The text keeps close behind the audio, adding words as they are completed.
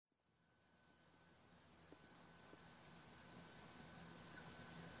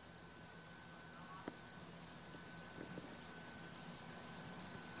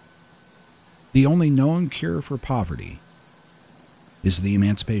The only known cure for poverty is the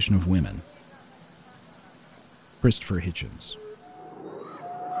emancipation of women. Christopher Hitchens.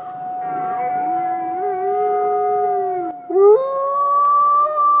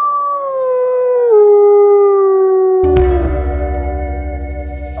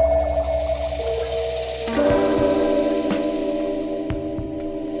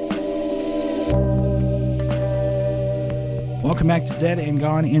 Welcome back to Dead and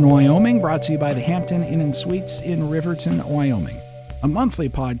Gone in Wyoming, brought to you by the Hampton Inn & Suites in Riverton, Wyoming. A monthly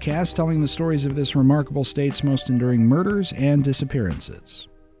podcast telling the stories of this remarkable state's most enduring murders and disappearances.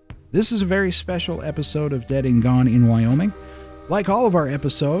 This is a very special episode of Dead and Gone in Wyoming. Like all of our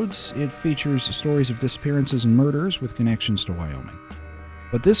episodes, it features stories of disappearances and murders with connections to Wyoming.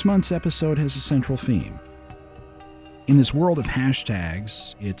 But this month's episode has a central theme. In this world of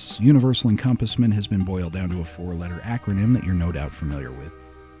hashtags, its universal encompassment has been boiled down to a four-letter acronym that you're no doubt familiar with,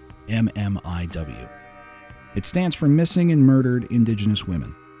 MMIW. It stands for Missing and Murdered Indigenous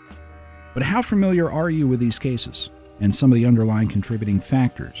Women. But how familiar are you with these cases and some of the underlying contributing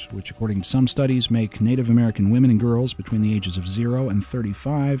factors, which according to some studies make Native American women and girls between the ages of 0 and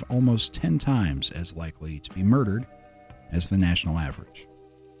 35 almost 10 times as likely to be murdered as the national average?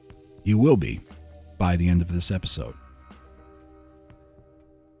 You will be by the end of this episode.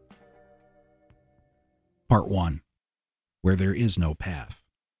 Part 1. Where there is no path.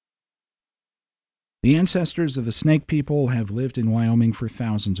 The ancestors of the Snake people have lived in Wyoming for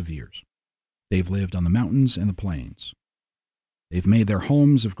thousands of years. They've lived on the mountains and the plains. They've made their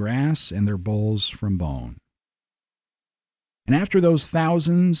homes of grass and their bowls from bone. And after those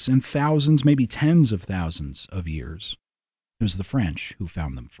thousands and thousands, maybe tens of thousands of years, it was the French who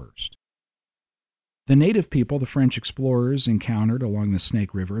found them first. The native people the French explorers encountered along the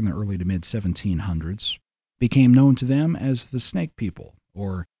Snake River in the early to mid-1700s became known to them as the Snake people,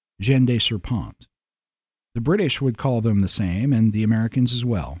 or Gens des Serpents. The British would call them the same, and the Americans as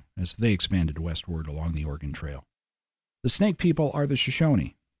well, as they expanded westward along the Oregon Trail. The Snake people are the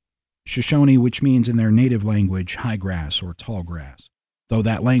Shoshone. Shoshone, which means in their native language, high grass or tall grass, though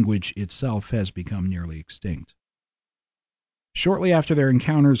that language itself has become nearly extinct. Shortly after their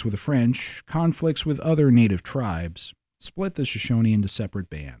encounters with the French, conflicts with other native tribes split the Shoshone into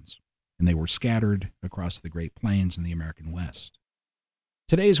separate bands, and they were scattered across the Great Plains in the American West.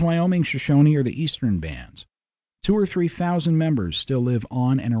 Today's Wyoming Shoshone are the Eastern Bands. 2,000 or 3,000 members still live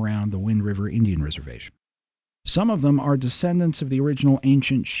on and around the Wind River Indian Reservation. Some of them are descendants of the original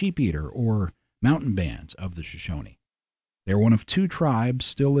ancient Sheep-Eater or Mountain Band of the Shoshone. They are one of two tribes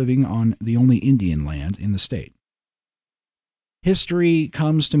still living on the only Indian land in the state. History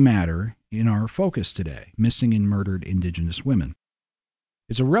comes to matter in our focus today, missing and murdered Indigenous women.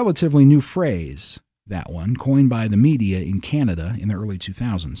 It's a relatively new phrase, that one, coined by the media in Canada in the early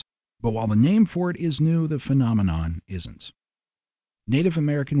 2000s. But while the name for it is new, the phenomenon isn't. Native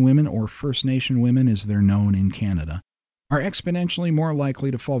American women, or First Nation women as they're known in Canada, are exponentially more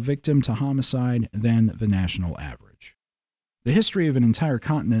likely to fall victim to homicide than the national average. The history of an entire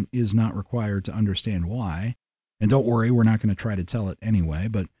continent is not required to understand why, and don't worry, we're not going to try to tell it anyway,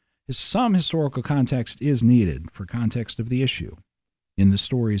 but some historical context is needed for context of the issue in the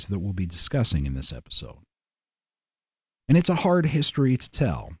stories that we'll be discussing in this episode. And it's a hard history to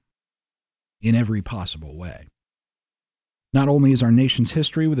tell in every possible way. Not only is our nation's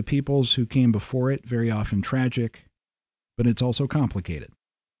history with the peoples who came before it very often tragic, but it's also complicated.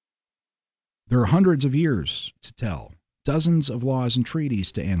 There are hundreds of years to tell, dozens of laws and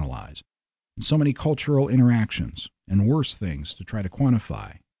treaties to analyze, and so many cultural interactions and worse things to try to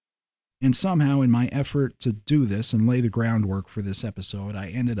quantify. And somehow, in my effort to do this and lay the groundwork for this episode, I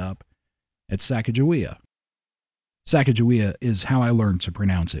ended up at Sacagawea. Sacagawea is how I learned to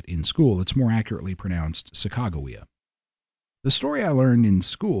pronounce it in school. It's more accurately pronounced Sacagawea. The story I learned in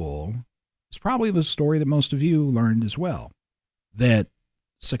school is probably the story that most of you learned as well, that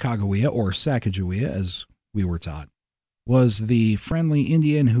Sacagawea, or Sacagawea as we were taught, was the friendly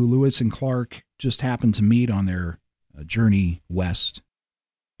Indian who Lewis and Clark just happened to meet on their journey west.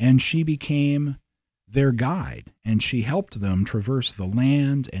 And she became their guide, and she helped them traverse the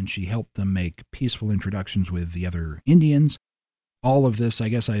land, and she helped them make peaceful introductions with the other Indians. All of this, I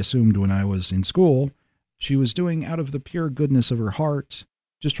guess I assumed when I was in school, she was doing out of the pure goodness of her heart,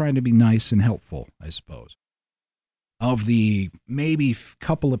 just trying to be nice and helpful, I suppose. Of the maybe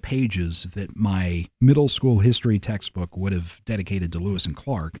couple of pages that my middle school history textbook would have dedicated to Lewis and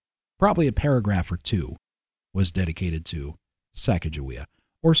Clark, probably a paragraph or two was dedicated to Sacagawea,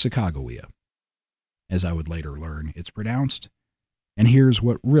 or Sacagawea, as I would later learn it's pronounced. And here's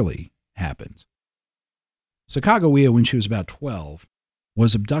what really happened. Sacagawea, when she was about 12,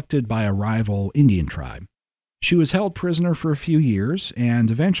 was abducted by a rival Indian tribe. She was held prisoner for a few years,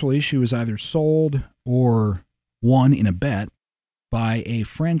 and eventually she was either sold or won in a bet by a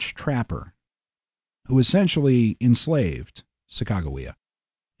French trapper who essentially enslaved Sacagawea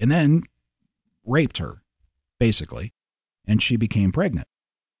and then raped her, basically, and she became pregnant.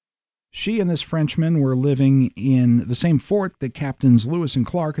 She and this Frenchman were living in the same fort that Captains Lewis and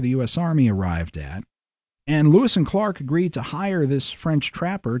Clark of the U.S. Army arrived at, and Lewis and Clark agreed to hire this French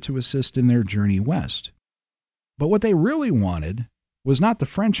trapper to assist in their journey west. But what they really wanted was not the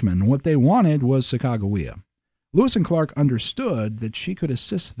Frenchman. What they wanted was Sacagawea. Lewis and Clark understood that she could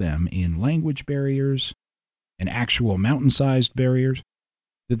assist them in language barriers and actual mountain-sized barriers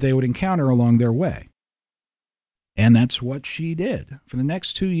that they would encounter along their way. And that's what she did. For the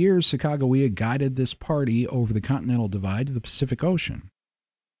next 2 years, Sacagawea guided this party over the Continental Divide to the Pacific Ocean.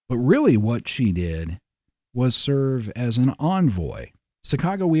 But really what she did was serve as an envoy.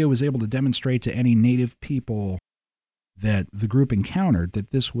 Sacagawea was able to demonstrate to any native people that the group encountered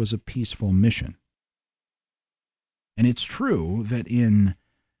that this was a peaceful mission. And it's true that in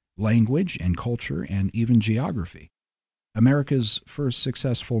language and culture and even geography, America's first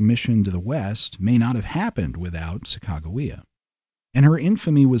successful mission to the West may not have happened without Sacagawea. And her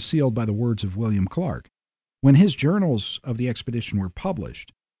infamy was sealed by the words of William Clark. When his journals of the expedition were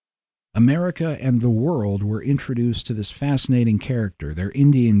published, America and the world were introduced to this fascinating character, their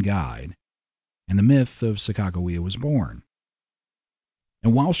Indian guide, and the myth of Sacagawea was born.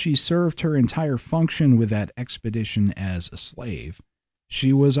 And while she served her entire function with that expedition as a slave,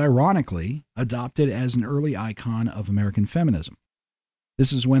 she was ironically adopted as an early icon of American feminism.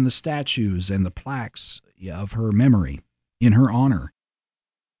 This is when the statues and the plaques of her memory, in her honor,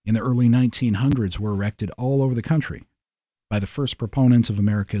 in the early 1900s were erected all over the country by the first proponents of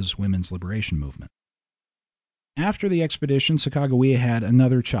America's women's liberation movement. After the expedition, Sacagawea had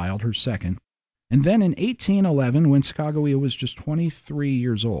another child, her second, and then in 1811, when Sacagawea was just 23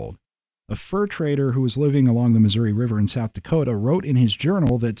 years old, a fur trader who was living along the Missouri River in South Dakota wrote in his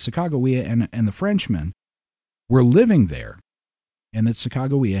journal that Sacagawea and the Frenchmen were living there, and that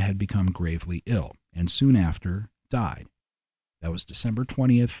Sacagawea had become gravely ill, and soon after died. That was December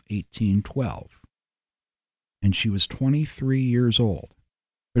 20th, 1812. And she was 23 years old.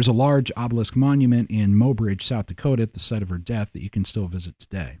 There's a large obelisk monument in Mobridge, South Dakota, at the site of her death that you can still visit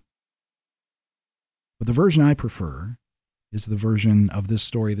today. But the version I prefer is the version of this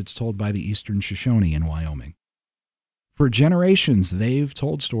story that's told by the Eastern Shoshone in Wyoming. For generations, they've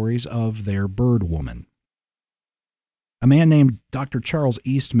told stories of their bird woman. A man named Dr. Charles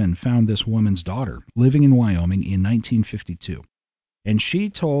Eastman found this woman's daughter living in Wyoming in 1952. And she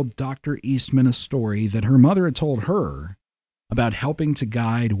told Dr. Eastman a story that her mother had told her about helping to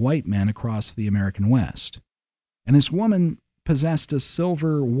guide white men across the American West. And this woman possessed a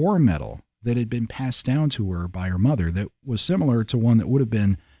silver war medal that had been passed down to her by her mother that was similar to one that would have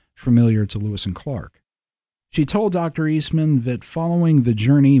been familiar to Lewis and Clark. She told Dr. Eastman that following the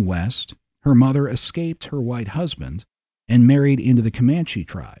journey west, her mother escaped her white husband and married into the Comanche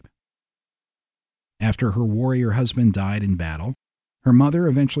tribe. After her warrior husband died in battle, her mother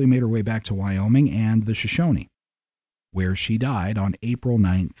eventually made her way back to Wyoming and the Shoshone, where she died on April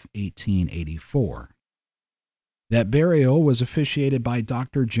 9th, 1884. That burial was officiated by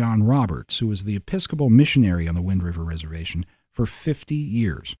Dr. John Roberts, who was the Episcopal missionary on the Wind River Reservation for 50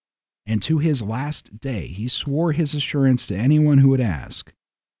 years. And to his last day, he swore his assurance to anyone who would ask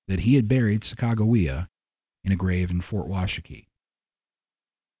that he had buried Sacagawea in a grave in Fort Washakie.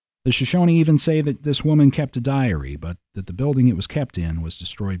 The Shoshone even say that this woman kept a diary, but that the building it was kept in was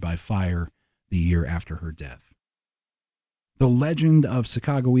destroyed by fire the year after her death. The legend of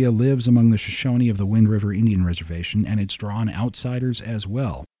Sacagawea lives among the Shoshone of the Wind River Indian Reservation, and it's drawn outsiders as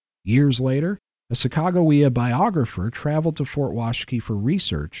well. Years later, a Sacagawea biographer traveled to Fort Washakie for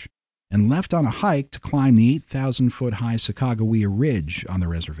research and left on a hike to climb the 8,000-foot-high Sacagawea Ridge on the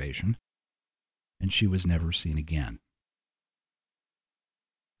reservation, and she was never seen again.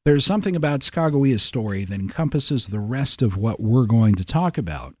 There's something about Sacagawea's story that encompasses the rest of what we're going to talk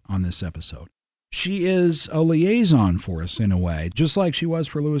about on this episode. She is a liaison for us in a way, just like she was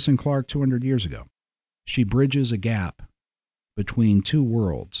for Lewis and Clark 200 years ago. She bridges a gap between two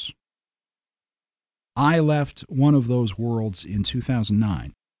worlds. I left one of those worlds in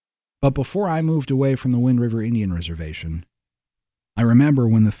 2009, but before I moved away from the Wind River Indian Reservation, I remember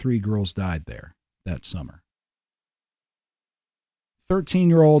when the 3 girls died there that summer.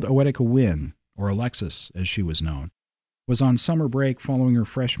 13-year-old Oetica Wynn, or Alexis as she was known, was on summer break following her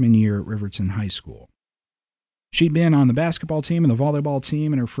freshman year at Riverton High School. She'd been on the basketball team and the volleyball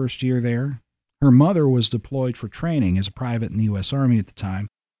team in her first year there. Her mother was deployed for training as a private in the U.S. Army at the time,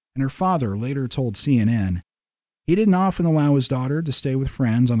 and her father later told CNN he didn't often allow his daughter to stay with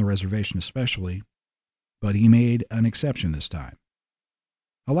friends on the reservation especially, but he made an exception this time.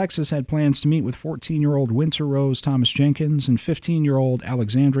 Alexis had plans to meet with 14-year-old Winter Rose Thomas Jenkins and 15-year-old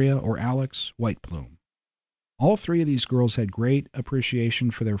Alexandria, or Alex, White Plume. All three of these girls had great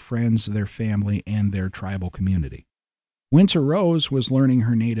appreciation for their friends, their family, and their tribal community. Winter Rose was learning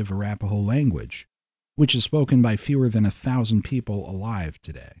her native Arapaho language, which is spoken by fewer than 1,000 people alive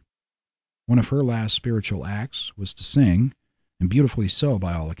today. One of her last spiritual acts was to sing, and beautifully so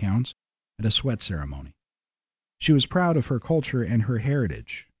by all accounts, at a sweat ceremony. She was proud of her culture and her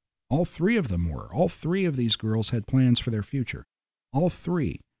heritage. All three of them were. All three of these girls had plans for their future. All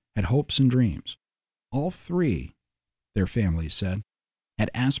three had hopes and dreams. All three, their families said, had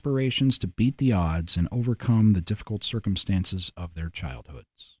aspirations to beat the odds and overcome the difficult circumstances of their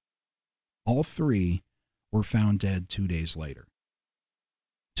childhoods. All three were found dead 2 days later.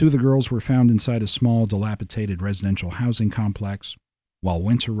 Two of the girls were found inside a small, dilapidated residential housing complex, while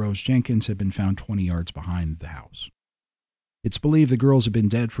Winter Rose Jenkins had been found 20 yards behind the house. It's believed the girls had been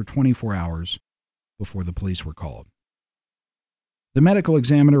dead for 24 hours before the police were called. The medical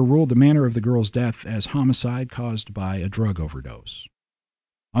examiner ruled the manner of the girls' death as homicide caused by a drug overdose.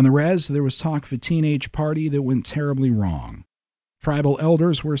 On the res, there was talk of a teenage party that went terribly wrong. Tribal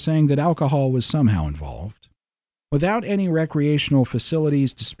elders were saying that alcohol was somehow involved. Without any recreational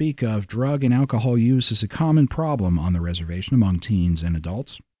facilities to speak of, drug and alcohol use is a common problem on the reservation among teens and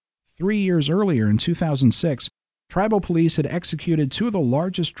adults. 3 years earlier, in 2006, tribal police had executed two of the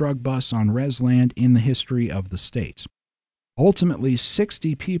largest drug busts on res land in the history of the state. Ultimately,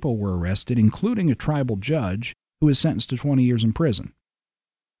 60 people were arrested, including a tribal judge who was sentenced to 20 years in prison.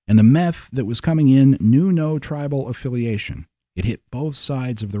 And the meth that was coming in knew no tribal affiliation. It hit both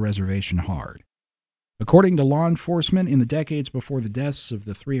sides of the reservation hard. According to law enforcement, in the decades before the deaths of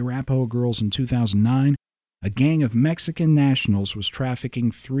the three Arapaho girls in 2009, a gang of Mexican nationals was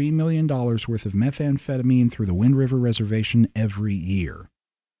trafficking $3 million worth of methamphetamine through the Wind River Reservation every year.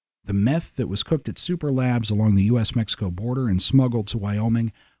 The meth that was cooked at super labs along the U.S.-Mexico border and smuggled to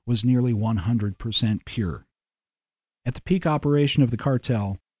Wyoming was nearly 100% pure. At the peak operation of the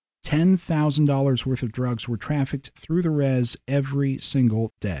cartel, $10,000 worth of drugs were trafficked through the res every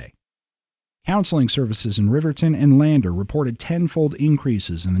single day. Counseling services in Riverton and Lander reported tenfold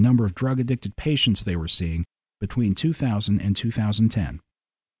increases in the number of drug-addicted patients they were seeing between 2000 and 2010.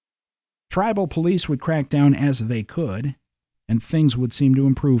 Tribal police would crack down as they could, and things would seem to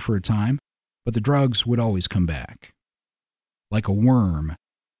improve for a time, but the drugs would always come back. Like a worm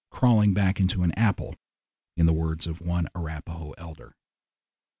crawling back into an apple, in the words of one Arapaho elder.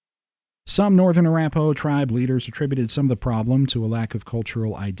 Some Northern Arapaho tribe leaders attributed some of the problem to a lack of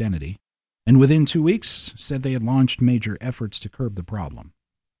cultural identity, and within 2 weeks said they had launched major efforts to curb the problem,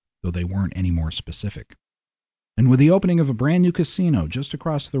 though they weren't any more specific. And with the opening of a brand new casino just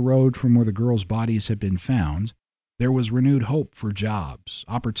across the road from where the girls' bodies had been found, there was renewed hope for jobs,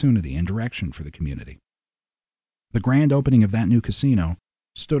 opportunity, and direction for the community. The grand opening of that new casino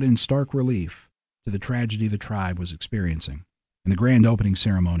stood in stark relief to the tragedy the tribe was experiencing, and the grand opening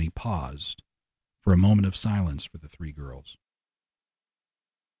ceremony paused for a moment of silence for the three girls.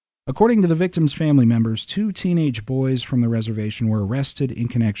 According to the victims' family members, 2 teenage boys from the reservation were arrested in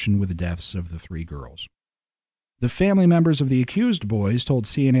connection with the deaths of the 3 girls. The family members of the accused boys told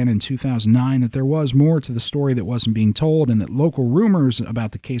CNN in 2009 that there was more to the story that wasn't being told and that local rumors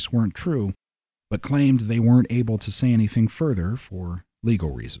about the case weren't true, but claimed they weren't able to say anything further for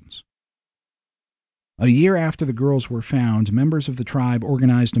legal reasons. A year after the girls were found, members of the tribe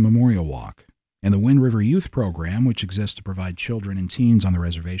organized a memorial walk, and the Wind River Youth Program, which exists to provide children and teens on the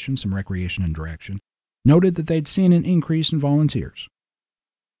reservation some recreation and direction, noted that they'd seen an increase in volunteers.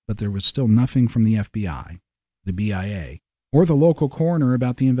 But there was still nothing from the FBI, the BIA, or the local coroner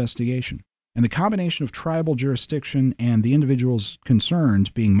about the investigation, and the combination of tribal jurisdiction and the individuals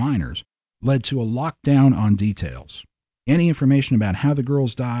concerned being minors led to a lockdown on details. Any information about how the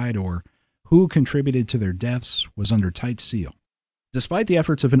girls died or who contributed to their deaths was under tight seal. Despite the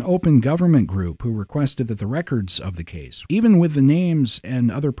efforts of an open government group who requested that the records of the case, even with the names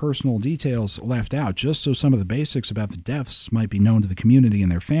and other personal details left out just so some of the basics about the deaths might be known to the community and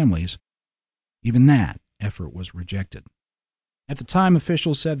their families, even that effort was rejected. At the time,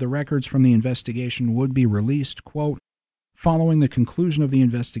 officials said the records from the investigation would be released, quote, following the conclusion of the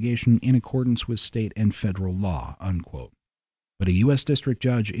investigation in accordance with state and federal law, unquote. But a U.S. district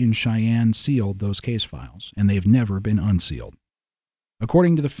judge in Cheyenne sealed those case files, and they've never been unsealed.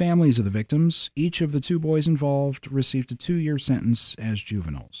 According to the families of the victims, each of the 2 boys involved received a 2-year sentence as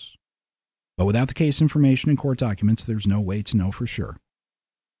juveniles. But without the case information and court documents, there's no way to know for sure.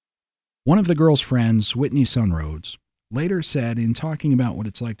 One of the girl's friends, Whitney Sunroads, later said in talking about what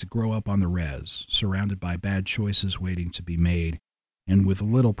it's like to grow up on the res, surrounded by bad choices waiting to be made, and with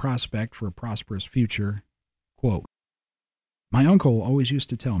little prospect for a prosperous future, quote, "My uncle always used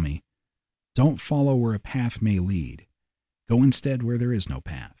to tell me, don't follow where a path may lead. Go instead where there is no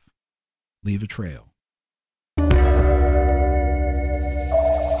path. Leave a trail."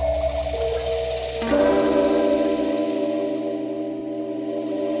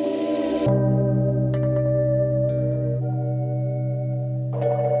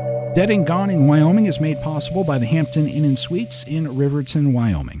 Dead and Gone in Wyoming is made possible by the Hampton Inn and Suites in Riverton,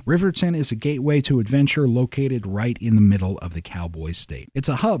 Wyoming. Riverton is a gateway to adventure located right in the middle of the Cowboy State. It's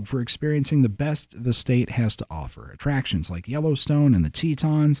a hub for experiencing the best the state has to offer. Attractions like Yellowstone and the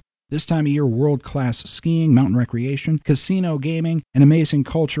Tetons, this time of year world-class skiing, mountain recreation, casino gaming, and amazing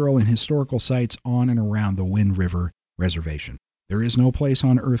cultural and historical sites on and around the Wind River Reservation. There is no place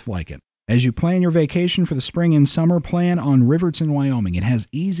on earth like it. As you plan your vacation for the spring and summer, plan on Riverton, Wyoming. It has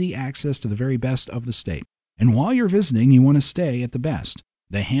easy access to the very best of the state. And while you're visiting, you want to stay at the best.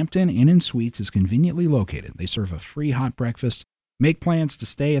 The Hampton Inn and Suites is conveniently located. They serve a free hot breakfast. Make plans to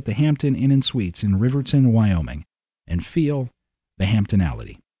stay at the Hampton Inn and Suites in Riverton, Wyoming, and feel the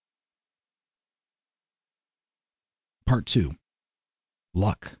Hamptonality. Part 2.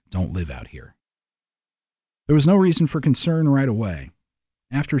 Luck don't live out here. There was no reason for concern right away.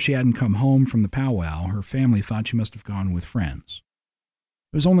 After she hadn't come home from the powwow, her family thought she must have gone with friends.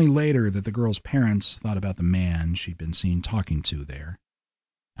 It was only later that the girl's parents thought about the man she'd been seen talking to there,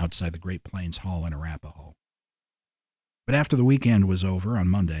 outside the Great Plains Hall in Arapahoe. But after the weekend was over on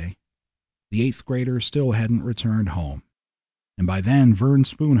Monday, the 8th grader still hadn't returned home, and by then Vern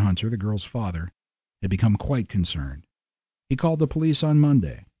Spoonhunter, the girl's father, had become quite concerned. He called the police on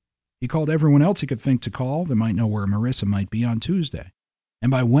Monday. He called everyone else he could think to call that might know where Marissa might be on Tuesday. And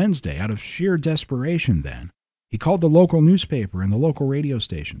by Wednesday, out of sheer desperation then, he called the local newspaper and the local radio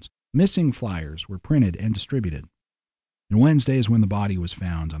stations. Missing flyers were printed and distributed. And Wednesday is when the body was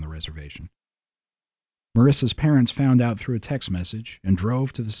found on the reservation. Marissa's parents found out through a text message and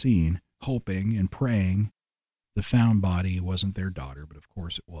drove to the scene, hoping and praying the found body wasn't their daughter, but of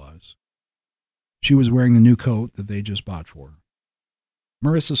course it was. She was wearing the new coat that they just bought for her.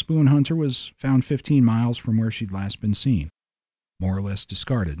 Marissa Spoonhunter was found 15 miles from where she'd last been seen, more or less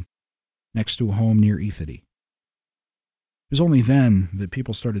discarded, next to a home near Efity. It was only then that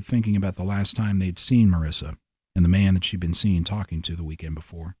people started thinking about the last time they'd seen Marissa and the man that she'd been seen talking to the weekend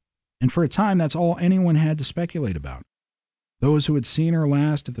before. And for a time, that's all anyone had to speculate about. Those who had seen her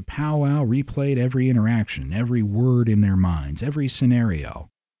last at the powwow replayed every interaction, every word in their minds, every scenario,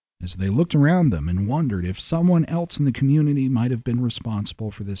 as they looked around them and wondered if someone else in the community might have been responsible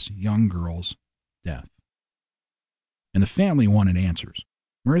for this young girl's death. And the family wanted answers.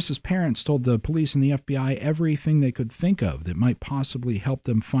 Marissa's parents told the police and the FBI everything they could think of that might possibly help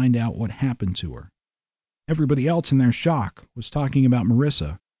them find out what happened to her. Everybody else in their shock was talking about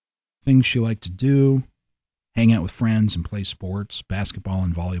Marissa, things she liked to do, hang out with friends and play sports, basketball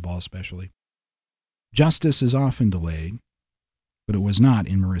and volleyball especially. Justice is often delayed, but it was not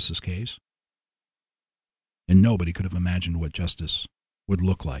in Marissa's case. And nobody could have imagined what justice would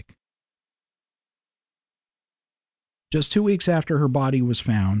look like. Just 2 weeks after her body was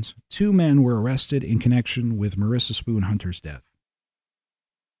found, 2 men were arrested in connection with Marissa Spoonhunter's death.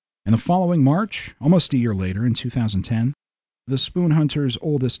 And the following March, almost a year later in 2010, the Spoonhunters'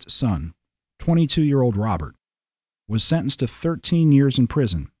 oldest son, 22-year-old Robert, was sentenced to 13 years in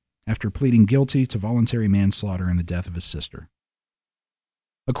prison after pleading guilty to voluntary manslaughter in the death of his sister.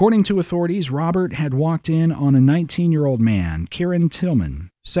 According to authorities, Robert had walked in on a 19-year-old man, Kieran Tillman,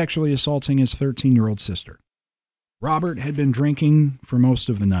 sexually assaulting his 13-year-old sister. Robert had been drinking for most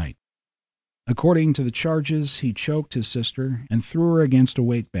of the night. According to the charges, he choked his sister and threw her against a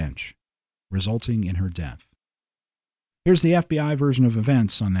weight bench, resulting in her death. Here's the FBI version of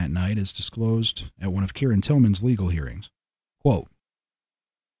events on that night as disclosed at one of Kieran Tillman's legal hearings. Quote,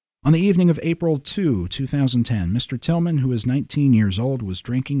 on the evening of April 2, 2010, Mr. Tillman, who is 19 years old, was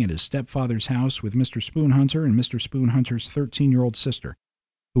drinking at his stepfather's house with Mr. Spoonhunter and Mr. Spoonhunter's 13-year-old sister,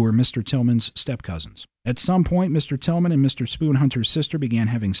 who were Mr. Tillman's step-cousins. At some point, Mr. Tillman and Mr. Spoonhunter's sister began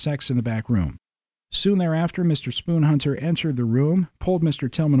having sex in the back room. Soon thereafter, Mr. Spoonhunter entered the room, pulled Mr.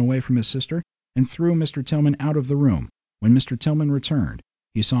 Tillman away from his sister, and threw Mr. Tillman out of the room. When Mr. Tillman returned,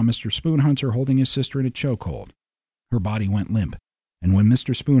 he saw Mr. Spoonhunter holding his sister in a chokehold. Her body went limp, and when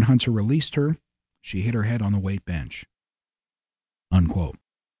Mr. Spoonhunter released her, she hit her head on the weight bench. Unquote.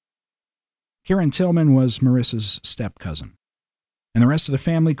 Kieran Tillman was Marissa's step-cousin. and the rest of the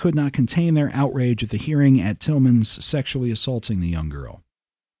family could not contain their outrage at the hearing at Tillman's sexually assaulting the young girl.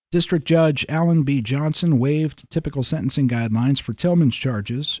 District Judge Alan B. Johnson waived typical sentencing guidelines for Tillman's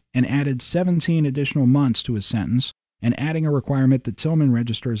charges and added 17 additional months to his sentence, and adding a requirement that Tillman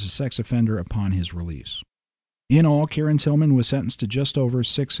register as a sex offender upon his release. In all, Karen Tillman was sentenced to just over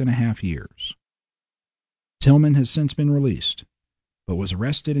 6.5 years. Tillman has since been released, but was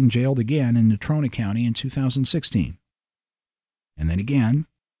arrested and jailed again in Natrona County in 2016, and then again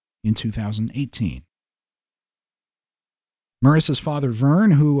in 2018. Marissa's father,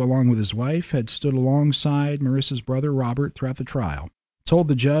 Vern, who, along with his wife, had stood alongside Marissa's brother, Robert, throughout the trial, told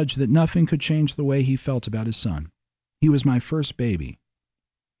the judge that nothing could change the way he felt about his son. "He was my first baby,"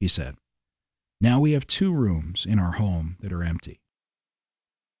 he said. "Now we have 2 rooms in our home that are empty."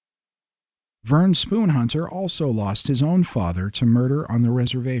 Vern Spoonhunter also lost his own father to murder on the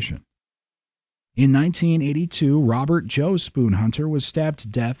reservation. In 1982, Robert Joe Spoonhunter was stabbed to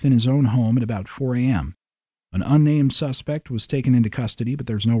death in his own home at about 4 a.m. An unnamed suspect was taken into custody, but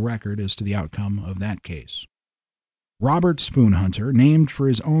there's no record as to the outcome of that case. Robert Spoonhunter, named for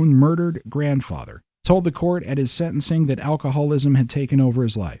his own murdered grandfather, told the court at his sentencing that alcoholism had taken over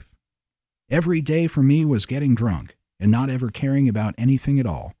his life. "Every day for me was getting drunk and not ever caring about anything at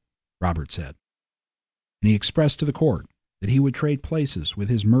all," Robert said. And he expressed to the court that he would trade places with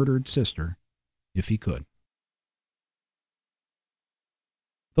his murdered sister if he could.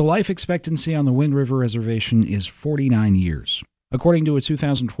 The life expectancy on the Wind River Reservation is 49 years, according to a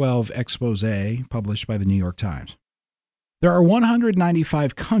 2012 expose published by the New York Times. There are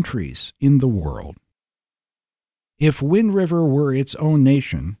 195 countries in the world. If Wind River were its own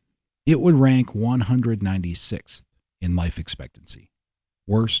nation, it would rank 196th in life expectancy,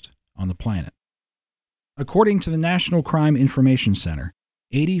 worst on the planet. According to the National Crime Information Center,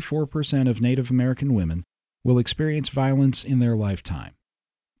 84% of Native American women will experience violence in their lifetime.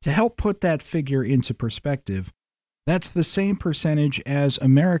 To help put that figure into perspective, that's the same percentage as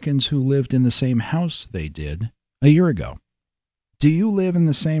Americans who lived in the same house they did a year ago. Do you live in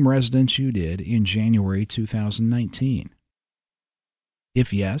the same residence you did in January 2019?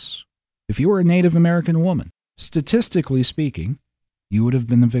 If yes, if you were a Native American woman, statistically speaking, you would have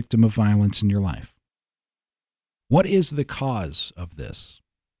been the victim of violence in your life. What is the cause of this?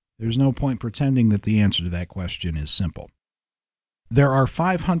 There's no point pretending that the answer to that question is simple. There are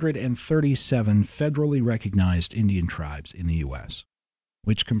 537 federally recognized Indian tribes in the U.S.,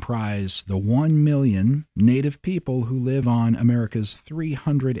 which comprise the 1 million Native people who live on America's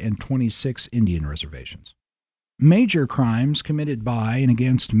 326 Indian reservations. Major crimes committed by and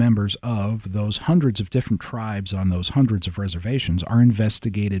against members of those hundreds of different tribes on those hundreds of reservations are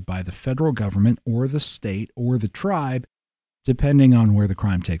investigated by the federal government or the state or the tribe, depending on where the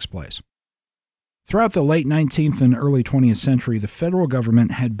crime takes place. Throughout the late 19th and early 20th century, the federal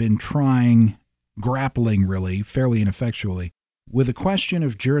government had been grappling really, fairly ineffectually, with the question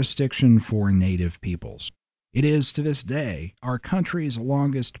of jurisdiction for Native peoples. It is, to this day, our country's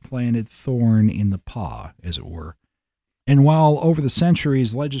longest planted thorn in the paw, as it were. And while over the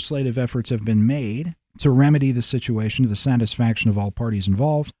centuries legislative efforts have been made to remedy the situation to the satisfaction of all parties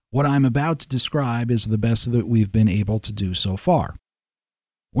involved, what I'm about to describe is the best that we've been able to do so far.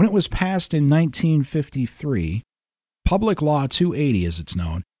 When it was passed in 1953, Public Law 280, as it's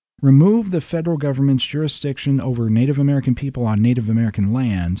known, removed the federal government's jurisdiction over Native American people on Native American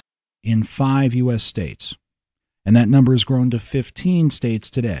land in 5 U.S. states. And that number has grown to 15 states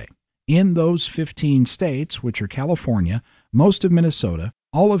today. In those 15 states, which are California, most of Minnesota,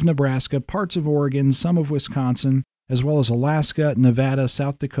 all of Nebraska, parts of Oregon, some of Wisconsin, as well as Alaska, Nevada,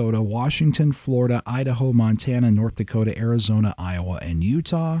 South Dakota, Washington, Florida, Idaho, Montana, North Dakota, Arizona, Iowa, and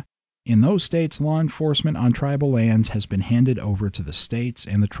Utah. In those states, law enforcement on tribal lands has been handed over to the states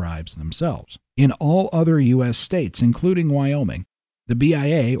and the tribes themselves. In all other U.S. states, including Wyoming, the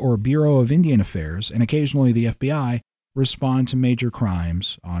BIA, or Bureau of Indian Affairs, and occasionally the FBI, respond to major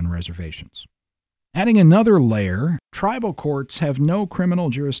crimes on reservations. Adding another layer, tribal courts have no criminal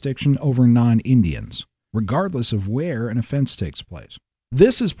jurisdiction over non-Indians, regardless of where an offense takes place.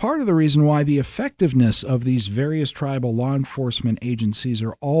 This is part of the reason why the effectiveness of these various tribal law enforcement agencies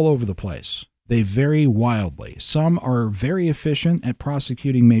are all over the place. They vary wildly. Some are very efficient at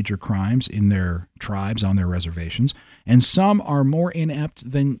prosecuting major crimes in their tribes on their reservations, and some are more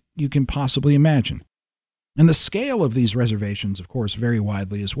inept than you can possibly imagine. And the scale of these reservations, of course, vary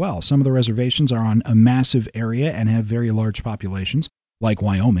widely as well. Some of the reservations are on a massive area and have very large populations, like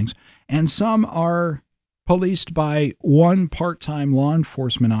Wyoming's, and some are policed by one part-time law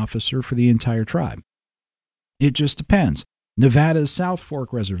enforcement officer for the entire tribe. It just depends. Nevada's South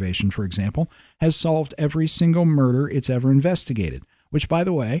Fork Reservation, for example, has solved every single murder it's ever investigated, which, by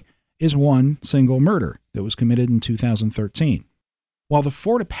the way, is one single murder that was committed in 2013. While the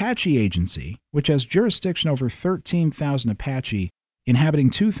Fort Apache Agency, which has jurisdiction over 13,000 Apache inhabiting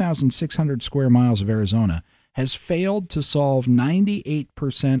 2,600 square miles of Arizona, has failed to solve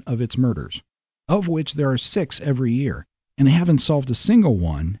 98% of its murders, of which there are 6 every year, and they haven't solved a single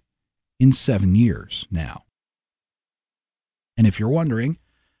one in 7 years now. And if you're wondering,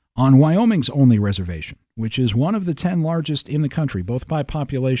 on Wyoming's only reservation, which is one of the 10 largest in the country, both by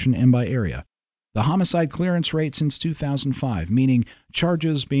population and by area, the homicide clearance rate since 2005, meaning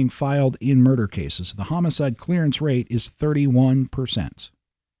charges being filed in murder cases, the homicide clearance rate is 31%.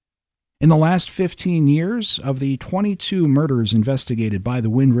 In the last 15 years, of the 22 murders investigated by the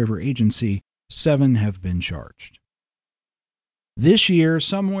Wind River Agency, 7 have been charged. This year,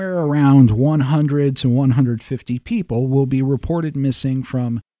 somewhere around 100 to 150 people will be reported missing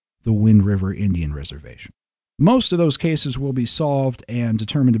from the Wind River Indian Reservation. Most of those cases will be solved and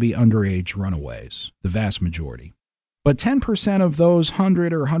determined to be underage runaways, the vast majority. But 10% of those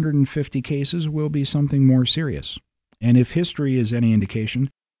 100 or 150 cases will be something more serious. And if history is any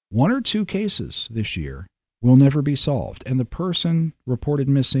indication, 1 or 2 cases this year will never be solved, and the person reported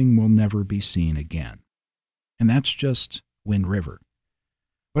missing will never be seen again. And that's just Wind River.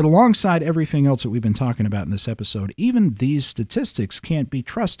 But alongside everything else that we've been talking about in this episode, even these statistics can't be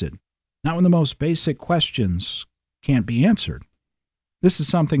trusted, not when the most basic questions can't be answered. This is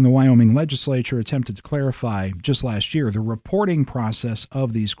something the Wyoming legislature attempted to clarify just last year, the reporting process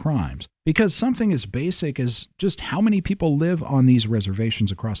of these crimes, because something as basic as just how many people live on these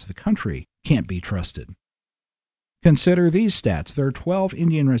reservations across the country can't be trusted. Consider these stats. There are 12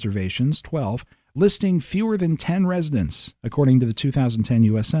 Indian reservations, 12, listing fewer than 10 residents, according to the 2010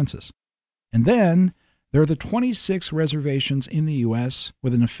 U.S. Census. And then there are the 26 reservations in the U.S.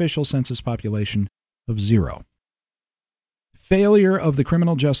 with an official census population of 0. Failure of the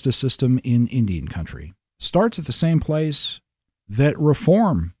criminal justice system in Indian country starts at the same place that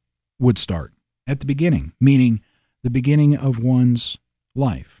reform would start, at the beginning, meaning the beginning of one's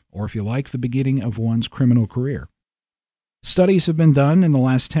life, or if you like, the beginning of one's criminal career. Studies have been done in the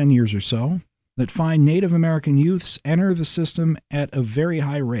last 10 years or so that find Native American youths enter the system at a very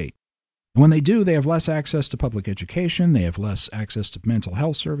high rate. And when they do, they have less access to public education, they have less access to mental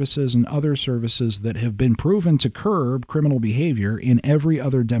health services and other services that have been proven to curb criminal behavior in every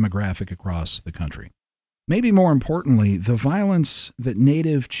other demographic across the country. Maybe more importantly, the violence that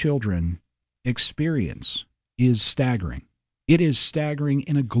Native children experience is staggering. It is staggering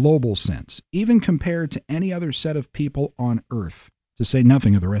in a global sense, even compared to any other set of people on Earth, to say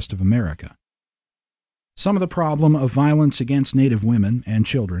nothing of the rest of America. Some of the problem of violence against Native women and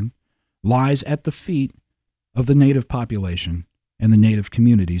children lies at the feet of the Native population and the Native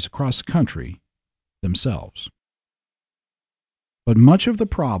communities across the country themselves. But much of the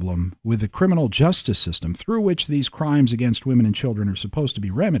problem with the criminal justice system through which these crimes against women and children are supposed to be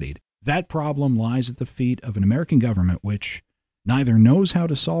remedied, that problem lies at the feet of an American government which neither knows how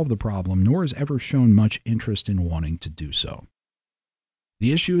to solve the problem nor has ever shown much interest in wanting to do so.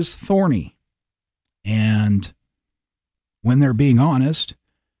 The issue is thorny, and when they're being honest,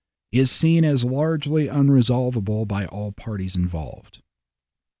 is seen as largely unresolvable by all parties involved.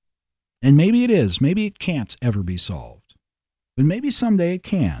 And maybe it is, maybe it can't ever be solved, but maybe someday it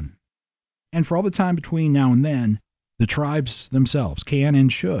can. And for all the time between now and then, the tribes themselves can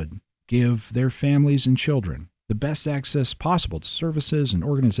and should give their families and children the best access possible to services and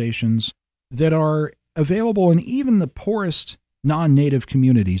organizations that are available in even the poorest non-Native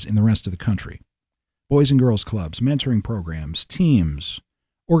communities in the rest of the country. Boys and girls clubs, mentoring programs, teams,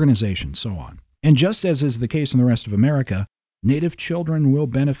 organizations, so on. And just as is the case in the rest of America, Native children will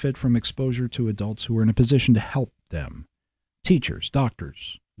benefit from exposure to adults who are in a position to help them. Teachers,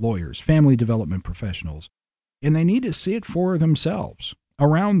 doctors, lawyers, family development professionals. And they need to see it for themselves,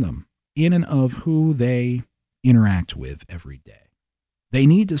 around them, in and of who they interact with every day. They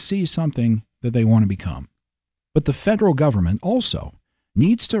need to see something that they want to become. But the federal government also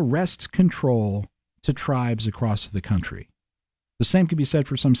needs to wrest control to tribes across the country. The same can be said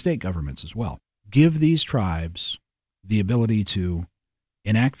for some state governments as well. Give these tribes the ability to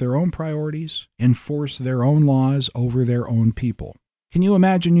enact their own priorities, enforce their own laws over their own people. Can you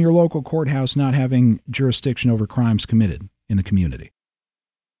imagine your local courthouse not having jurisdiction over crimes committed in the community?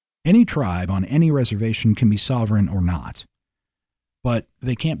 Any tribe on any reservation can be sovereign or not, but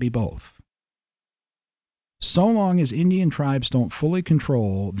they can't be both. So long as Indian tribes don't fully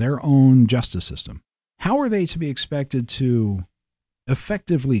control their own justice system, how are they to be expected to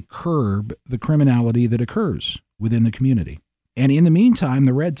effectively curb the criminality that occurs within the community. And in the meantime,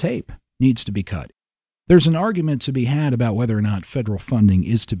 the red tape needs to be cut. There's an argument to be had about whether or not federal funding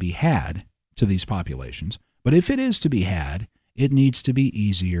is to be had to these populations, but if it is to be had, it needs to be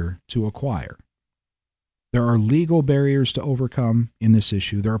easier to acquire. There are legal barriers to overcome in this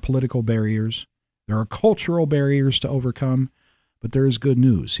issue. There are political barriers. There are cultural barriers to overcome, but there is good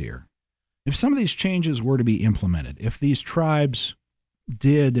news here. If some of these changes were to be implemented, if these tribes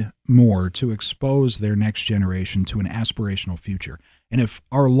did more to expose their next generation to an aspirational future, and if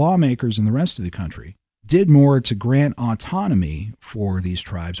our lawmakers in the rest of the country did more to grant autonomy for these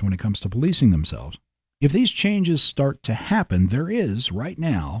tribes when it comes to policing themselves, if these changes start to happen, there is, right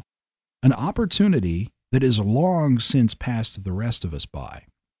now, an opportunity that is long since passed the rest of us by.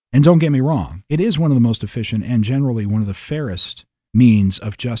 And don't get me wrong, it is one of the most efficient and generally one of the fairest means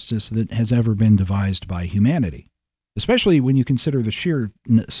of justice that has ever been devised by humanity, especially when you consider the sheer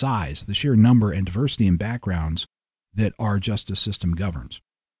size, the sheer number and diversity in backgrounds that our justice system governs.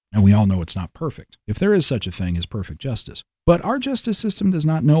 And we all know it's not perfect, if there is such a thing as perfect justice. But our justice system does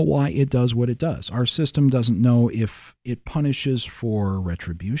not know why it does what it does. Our system doesn't know if it punishes for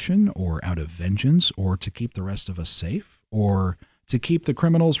retribution or out of vengeance or to keep the rest of us safe or to keep the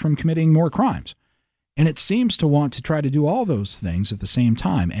criminals from committing more crimes. And it seems to want to try to do all those things at the same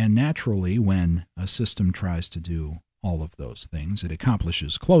time. And naturally, when a system tries to do all of those things, it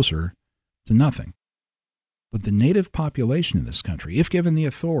accomplishes closer to nothing. But the native population in this country, if given the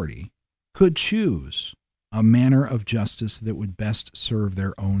authority, could choose a manner of justice that would best serve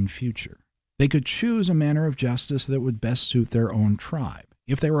their own future. They could choose a manner of justice that would best suit their own tribe,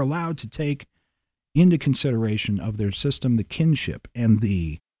 if they were allowed to take into consideration of their system the kinship and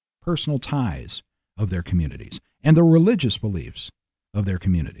the personal ties of their communities and the religious beliefs of their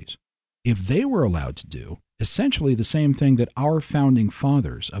communities. If they were allowed to do essentially the same thing that our founding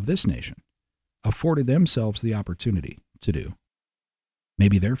fathers of this nation afforded themselves the opportunity to do,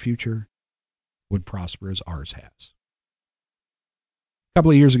 maybe their future would prosper as ours has. A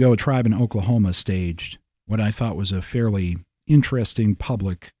couple of years ago, a tribe in Oklahoma staged what I thought was a fairly interesting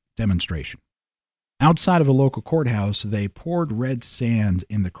public demonstration. Outside of a local courthouse, they poured red sand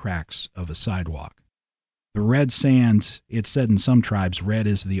in the cracks of a sidewalk. The red sand, it's said in some tribes, red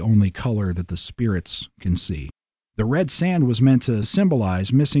is the only color that the spirits can see. The red sand was meant to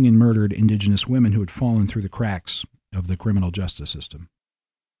symbolize missing and murdered Indigenous women who had fallen through the cracks of the criminal justice system.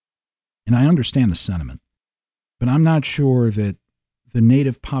 And I understand the sentiment, but I'm not sure that the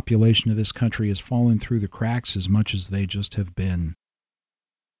native population of this country has fallen through the cracks as much as they just have been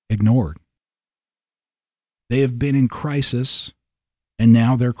ignored. They have been in crisis, and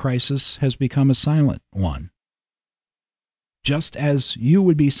now their crisis has become a silent one. Just as you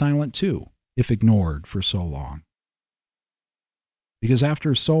would be silent too, if ignored for so long. Because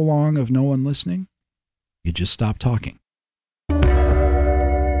after so long of no one listening, you just stop talking.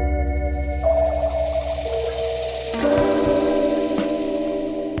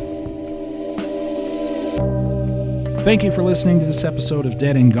 Thank you for listening to this episode of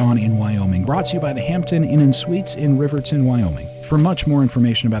Dead and Gone in Wyoming, brought to you by the Hampton Inn & Suites in Riverton, Wyoming. For much more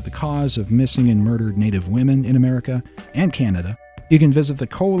information about the cause of missing and murdered Native women in America and Canada, you can visit the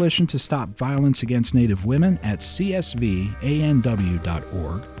Coalition to Stop Violence Against Native Women at csvanw.org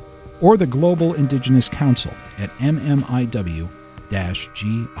or the Global Indigenous Council at mmiw-gic.com.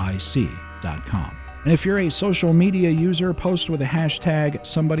 And if you're a social media user, post with a hashtag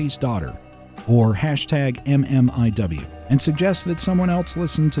somebody's daughter or hashtag MMIW and suggest that someone else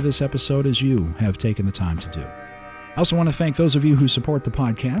listen to this episode as you have taken the time to do. I also want to thank those of you who support the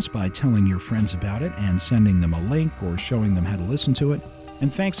podcast by telling your friends about it and sending them a link or showing them how to listen to it.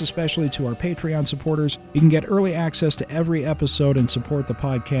 And thanks especially to our Patreon supporters. You can get early access to every episode and support the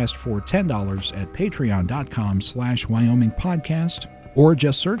podcast for $10 at patreon.com/Wyoming Podcast. Or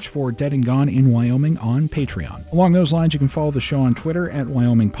just search for Dead and Gone in Wyoming on Patreon. Along those lines, you can follow the show on Twitter at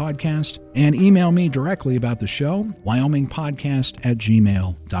Wyoming Podcast and email me directly about the show,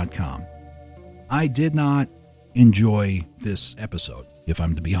 wyomingpodcast@gmail.com. I did not enjoy this episode, if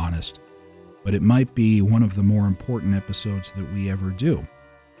I'm to be honest, but it might be one of the more important episodes that we ever do.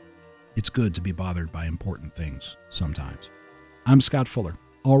 It's good to be bothered by important things sometimes. I'm Scott Fuller,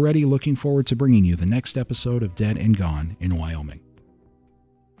 already looking forward to bringing you the next episode of Dead and Gone in Wyoming.